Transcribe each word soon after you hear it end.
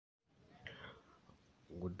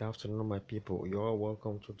Good afternoon, my people. You're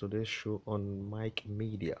welcome to today's show on Mike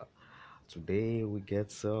Media. Today, we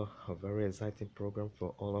get a very exciting program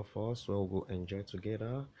for all of us where we'll go enjoy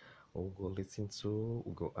together, we'll go listen to,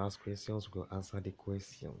 we'll go ask questions, we'll go answer the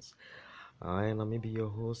questions. And I may be your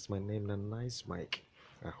host. My name is Nice Mike.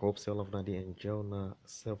 I hope all of that they enjoy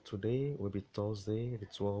self today. Will be Thursday, the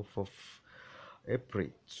 12th of April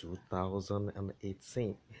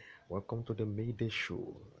 2018. Welcome to the Mayday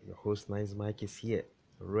Show. Your host, Nice Mike, is here,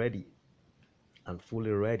 ready and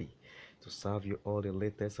fully ready to serve you all the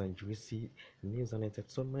latest and juicy news and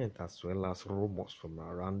entertainment as well as rumors from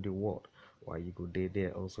around the world. While you go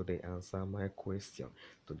there also they answer my question.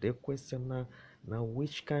 Today question now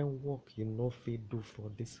which kind work you know fit do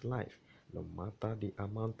for this life? No matter the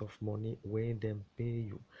amount of money where them pay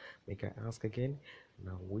you. Make I ask again,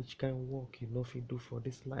 now which kind work you know fit do for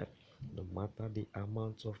this life? No matter the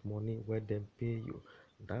amount of money where them pay you.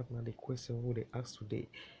 That's not the question we they ask today.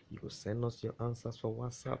 You will send us your answers for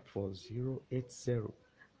WhatsApp for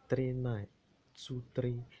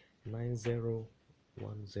 08039239010.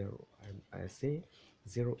 I say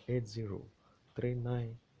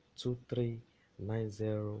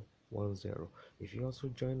 08039239010. If you also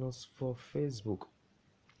join us for Facebook,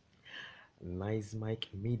 Nice Mike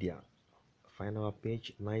Media. Find our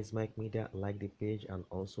page, Nice Mike Media, like the page and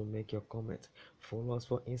also make your comment. Follow us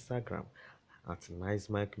for Instagram at Nice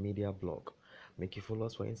Mike Media Blog. Make you follow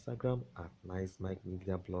us for Instagram at Nice Mike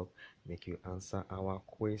Media Blog. Make you answer our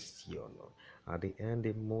question. At the end,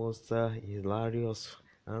 the most hilarious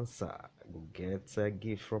answer you get a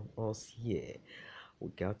gift from us here. We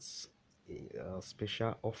got a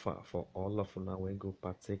special offer for all of you now when go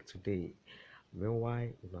partake today.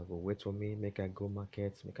 Meanwhile, una go wait for me, make I go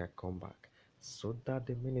market, make I come back. So that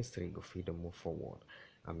the ministry go feed the move forward.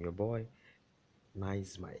 I'm your boy,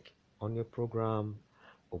 Nice Mike. On your program,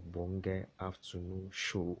 Obonge Afternoon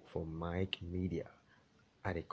Show for Mike Media. I